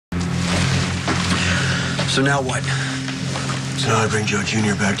So now what? So now I bring Joe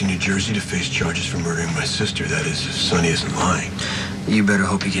Jr. back to New Jersey to face charges for murdering my sister. That is, if Sonny isn't lying. You better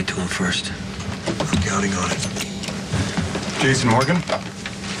hope you get to him first. I'm counting on it. Jason Morgan?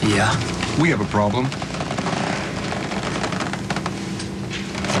 Yeah? We have a problem.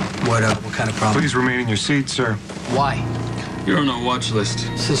 What kind of problem? Please remain in your seat, sir. Why? You're on our watch list.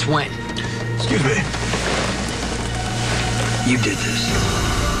 Since when? Excuse me. You did this.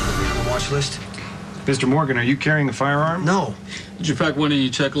 You're on the watch list? Mr. Morgan, are you carrying a firearm? No. Did you pack one in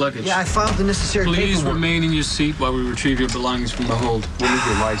your check luggage? Yeah, I filed the necessary Please paperwork. remain in your seat while we retrieve your belongings from the hold. We'll need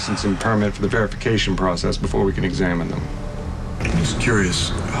your license and permit for the verification process before we can examine them. I'm just curious,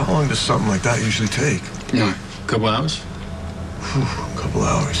 how long does something like that usually take? Yeah, a couple hours. Whew, a couple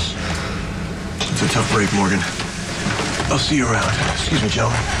hours. It's a tough break, Morgan. I'll see you around. Excuse me,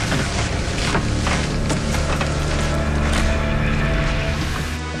 gentlemen.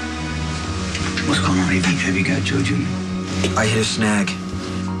 What's going on? Have you got Joe Jr.? I hit a snag.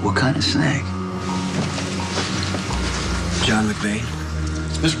 What kind of snag? John McBain.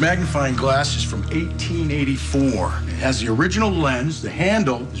 This magnifying glass is from 1884. It has the original lens, the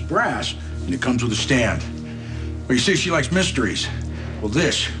handle is brass, and it comes with a stand. Well, you see, she likes mysteries. Well,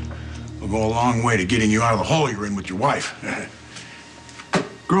 this will go a long way to getting you out of the hole you're in with your wife.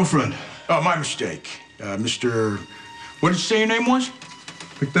 Girlfriend. Oh, my mistake. Mr. What did you say your name was?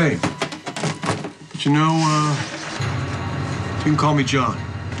 McBain. But you know, you can call me John.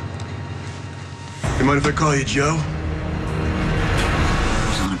 You mind if I call you Joe? I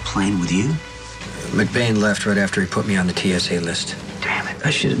was on a plane with you? McBain left right after he put me on the TSA list. Damn it.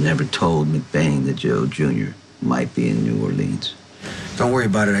 I should have never told McBain that Joe Jr. might be in New Orleans. Don't worry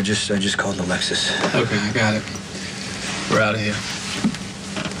about it. I just called the Lexus. Okay, I got it. We're out of here.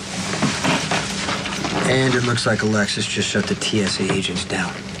 And it looks like Alexis just shut the TSA agents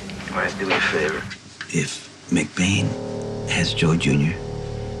down. All right, do me a favor. If McBain has Joe Jr.,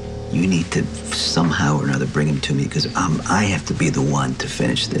 you need to somehow or another bring him to me because I have to be the one to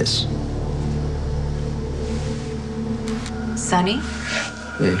finish this. Sonny?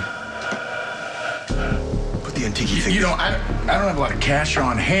 Hey. Put the antique thing. You know, I don't have a lot of cash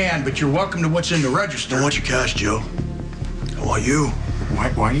on hand, but you're welcome to what's in the register. I don't want your cash, Joe. I want you.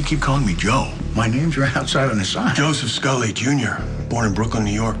 Why do you keep calling me Joe? My name's right outside on the sign. Joseph Scully, Jr., born in Brooklyn,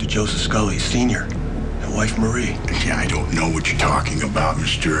 New York, to Joseph Scully, Sr., and wife Marie. Yeah, I don't know what you're talking about,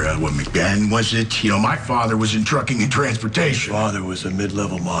 Mr. What McBain, was it? You know, my father was in trucking and transportation. Father was a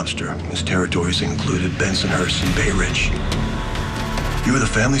mid-level mobster. His territories included Bensonhurst and Bay Ridge. You were the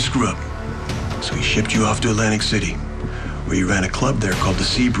family screw-up, so he shipped you off to Atlantic City, where you ran a club there called the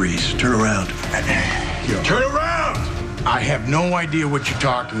Sea Breeze. Turn around. Turn around! I have no idea what you're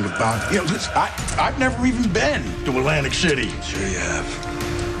talking about. You know, listen, I've never even been to Atlantic City. Sure you have.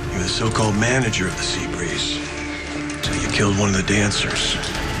 You were the so-called manager of the Sea Breeze, until you killed one of the dancers.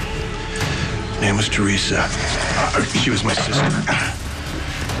 Her name was Teresa. She was my sister.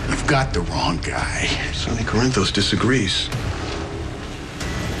 You've got the wrong guy. Sonny Corinthos disagrees.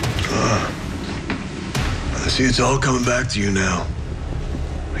 I see it's all coming back to you now.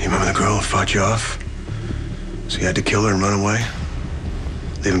 You remember the girl who fought you off? So you had to kill her and run away?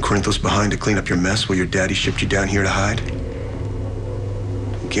 Leaving Corinthos behind to clean up your mess while your daddy shipped you down here to hide?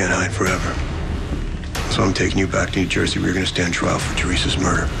 You can't hide forever. So I'm taking you back to New Jersey where you're going to stand trial for Teresa's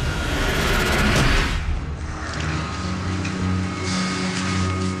murder.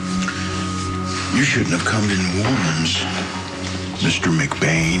 You shouldn't have come to New Orleans, Mr.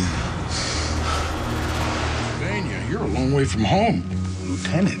 McBain. McBain, you're a long way from home,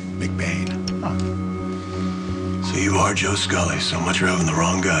 Lieutenant McBain. Huh. So you are Joe Scully, so much for having the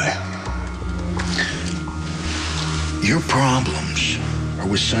wrong guy. Your problems are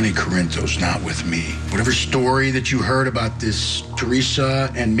with Sonny Corinthos, not with me. Whatever story that you heard about this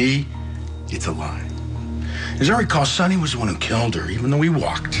Teresa and me, it's a lie. As I recall, Sonny was the one who killed her, even though he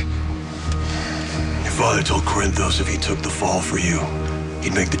walked. Your father told Corinthos if he took the fall for you,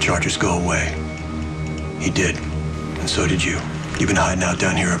 he'd make the charges go away. He did, and so did you. You've been hiding out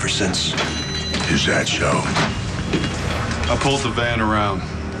down here ever since. Is that so? I pulled the van around.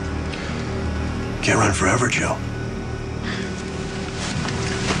 Can't run forever, Joe.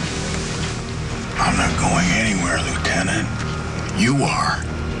 I'm not going anywhere, Lieutenant. You are.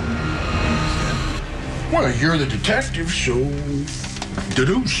 Well, you're the detective, so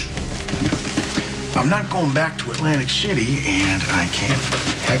deduce. I'm not going back to Atlantic City, and I can't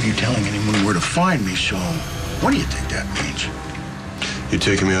have you telling anyone where to find me, so what do you think that means? You're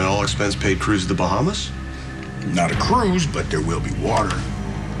taking me on an all-expense-paid cruise to the Bahamas? Not a cruise, but there will be water.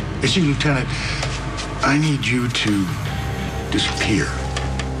 You see, Lieutenant, I need you to disappear.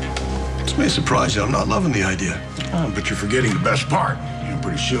 This may surprise you. I'm not loving the idea. Oh, but you're forgetting the best part. You know,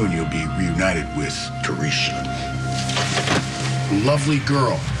 pretty soon you'll be reunited with Teresa. Lovely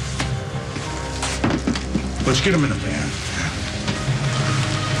girl. Let's get him in the van.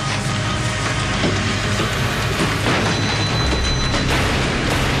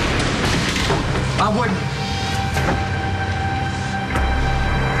 I wouldn't.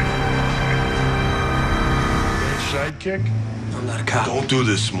 Sidekick? I'm not a cop. Don't do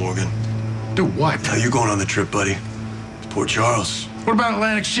this, Morgan. Do what? Now you're going on the trip, buddy. Port Charles. What about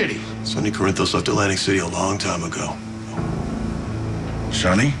Atlantic City? Sonny Corinthos left Atlantic City a long time ago.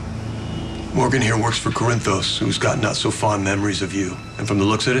 Sonny? Morgan here works for Corinthos, who's got not so fond memories of you. And from the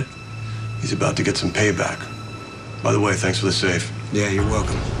looks of it, he's about to get some payback. By the way, thanks for the safe. Yeah, you're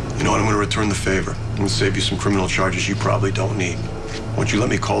welcome. You know what? I'm going to return the favor. I'm going to save you some criminal charges you probably don't need. Once you let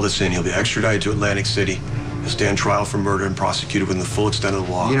me call this in, he'll be extradited to Atlantic City. He'll stand trial for murder and prosecuted within the full extent of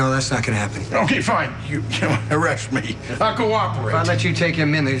the law. You know, that's not gonna happen. Okay, fine. You arrest me. I'll cooperate. If I let you take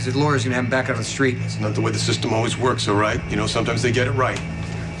him in, the lawyer's gonna have him back out on the street. It's not the way the system always works, all right? You know, sometimes they get it right.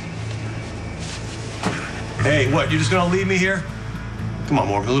 Hey, what, you just gonna leave me here? Come on,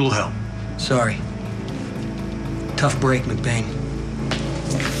 Morgan, a little help. Sorry. Tough break, McBain.